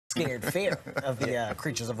scared fear of the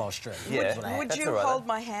creatures of Australia. Yeah. Would you hold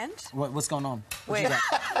my hand? What's going on? We're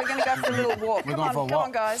going to go for a little walk. We're Come going for a on, walk. come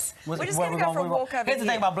on, guys. We're just going to go for a walk over Here's the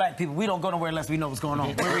thing about black people. We don't go nowhere unless we know what's going on.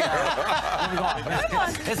 Where we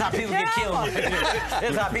going? This is how people get killed. This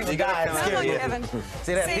is how people die. Come on, Kevin.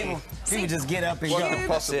 See that? People just get up and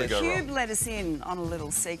go. Cube let us in on a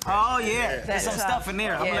little secret. Oh, yeah. There's some stuff in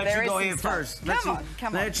there. I'm going to let you go ahead first. Come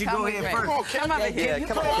on. Let you go ahead first. Come over here.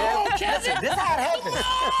 Come on, Listen, this is how it happens.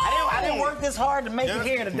 I didn't work this hard to make it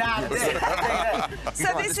here to die today. So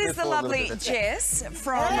this is the lovely Jess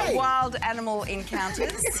from Wild Animal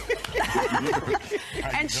Encounters.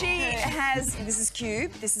 And she has, this is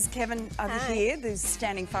Cube, this is Kevin over here, who's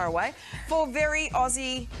standing far away, 4 very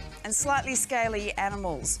Aussie and slightly scaly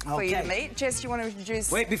animals for you to meet. Jess, you want to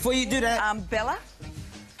introduce... Wait, before you do that... Bella?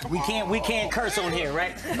 We can't curse on here,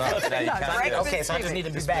 right? No, you can't. Okay, so I just need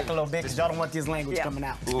to be back a little bit because y'all don't want this language coming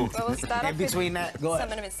out. Well, we'll start off between that, go ahead.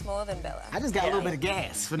 someone a bit smaller than Bella. I just got a little bit of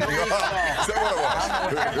gas for no reason at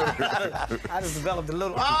all. I just developed a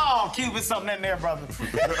little... Oh, Cube, is something in there, brother.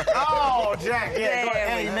 Oh, Jack, yeah, go ahead.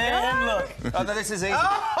 Hey, man, look. Oh, no, this is easy.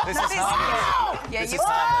 This is harmless. Yeah, This you is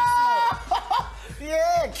harmless.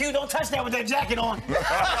 Yeah, Q, don't touch that with that jacket on. Q,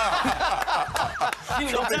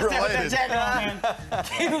 don't touch that with that jacket on, man.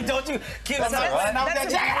 Q, don't you... Q, don't touch that with that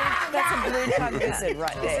jacket. That's a blue-tongue lizard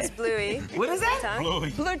right there. This is Bluey. What is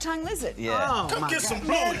that? Blue-tongue lizard. Yeah. Oh, Come get some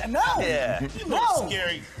Bluey. No. Yeah. You look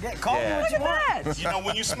scary. Yeah, call me what you Look at want. that. You know,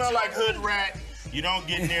 when you smell like hood rat, you don't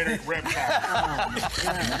get near the reptile.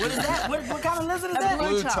 What is that? What kind of lizard is A that?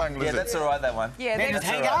 blue-tongue. Yeah, that's all right, that one. Yeah, They just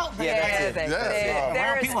hang out? They're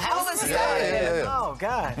as people's cool houses? as stars. Oh,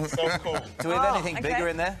 God. So cool. Do we have anything bigger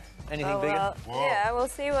in there? Anything bigger? Well, yeah, we'll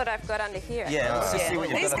see what I've got under here. Yeah, let's just see what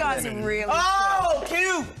you've These got guys up are there. really Oh,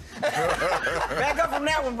 Q! Back up from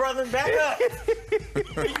that one, brother. Back up.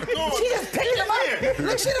 She just picked him up.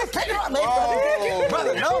 Look, she just picked him up, man.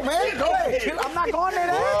 Brother, no, man. Go ahead, Q. I'm not going there.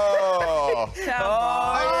 Oh.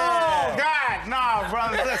 Oh, God. No,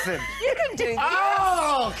 brother, listen. You can do this.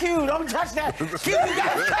 Oh, Q, don't touch that. Q, you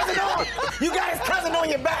got his cousin on. You got his cousin on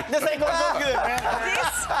your back. This ain't gonna go good, man.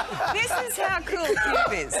 This is how cool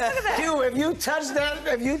Cube is. Look at that. Q, if you touch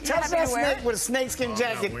that snake with a snakeskin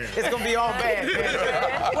jacket, it's gonna be all bad,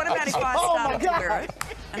 man. What about if I Oh, my started to wear God. it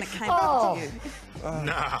and it came up to you?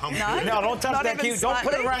 Nah, No, don't touch Not that, even Q. Don't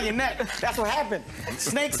put it slightly? around your neck. That's what happened.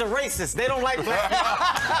 Snakes are racist. They don't like black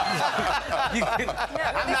people.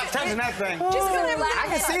 I'm not touching that thing. I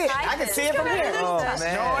can see it. I can see it from here. Oh,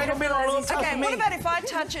 man. No, ain't gonna be no little touch Okay, for me. what about if I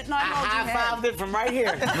touch it and I I hold your hand? high-fived it from right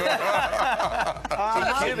here.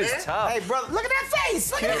 Cube is tough. Hey, brother, look at that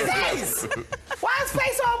face. Look at his face. Why is his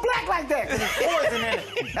face all black like that? 'Cause there's poison in it.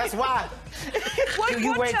 That's why. Q,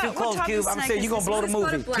 you way too close, Cube. I'm saying you're gonna blow the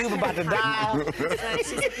movie. Cube about to die. She's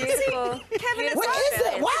beautiful. Kevin, it's What is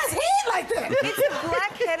it? Why is he like that? It's a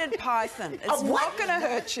black-headed python. It's what? not going to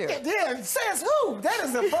hurt you. Yeah, it says who? That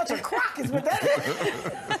is a bunch of crockers with that.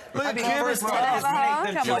 Look at Cube is Come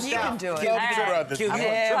on, you can do it. Cube,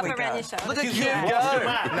 There Pop we around go. your shoulder. Look at Cube, Cube you have lost your go.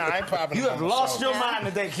 mind. I ain't popping. You have lost your mind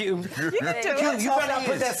today, Cube. You can do Cube, it. you better not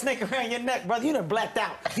put that snake around your neck, brother. You done blacked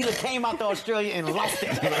out. You done came out to Australia and lost it.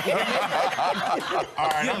 All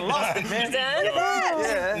right, You done lost it, man. Done?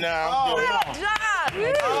 Yeah. No, I'm good. Well done.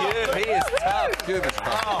 Cube, he is tough. Cube is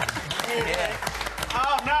tough. Yeah.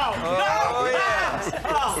 Oh, no. Oh, No. yeah.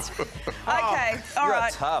 Okay, all You're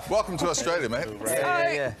right. tough. Welcome to Australia, mate.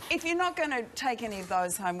 So, if you're not going to take any of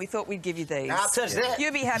those home, we thought we'd give you these. I'll touch that.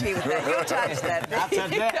 You'll be happy with that. You'll touch that. I'll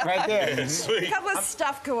touch that right there. Sweet. A couple of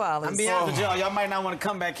stuffed koalas. I'm be honest with y'all. Y'all might not want to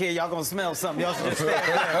come back here. Y'all gonna smell something. Y'all should just stay there.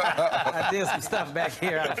 I did some stuff back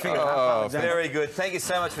here. I feel. I apologize. Very good. Thank you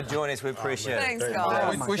so much for joining us. We appreciate it. Thanks,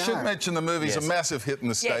 guys. We should mention the movie's Yes. a massive hit in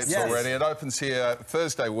the States Yes. already. It opens here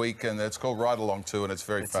Thursday week, and it's called Ride Along 2, and it's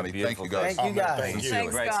very It's funny. Thank beautiful. you, guys. Thank you, guys. Thank you.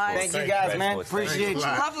 Thanks, Great guys. sports. Thank you, guys, Great man. sports. Appreciate you.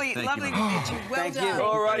 Lovely, lovely to meet you. Well Thank you. done.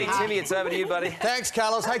 All righty, Timmy, it's over to you, buddy. Thanks,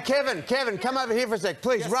 Carlos. Hey, Kevin, come over here for a sec.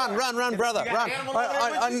 Please, run, brother, got run. an animal over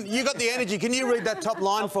there with You got the energy. Can you read that top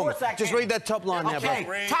line for me? course I Just can. read that top line now, bro.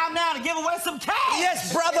 Okay, time now to give away some cash.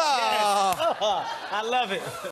 Yes, brother! I love it.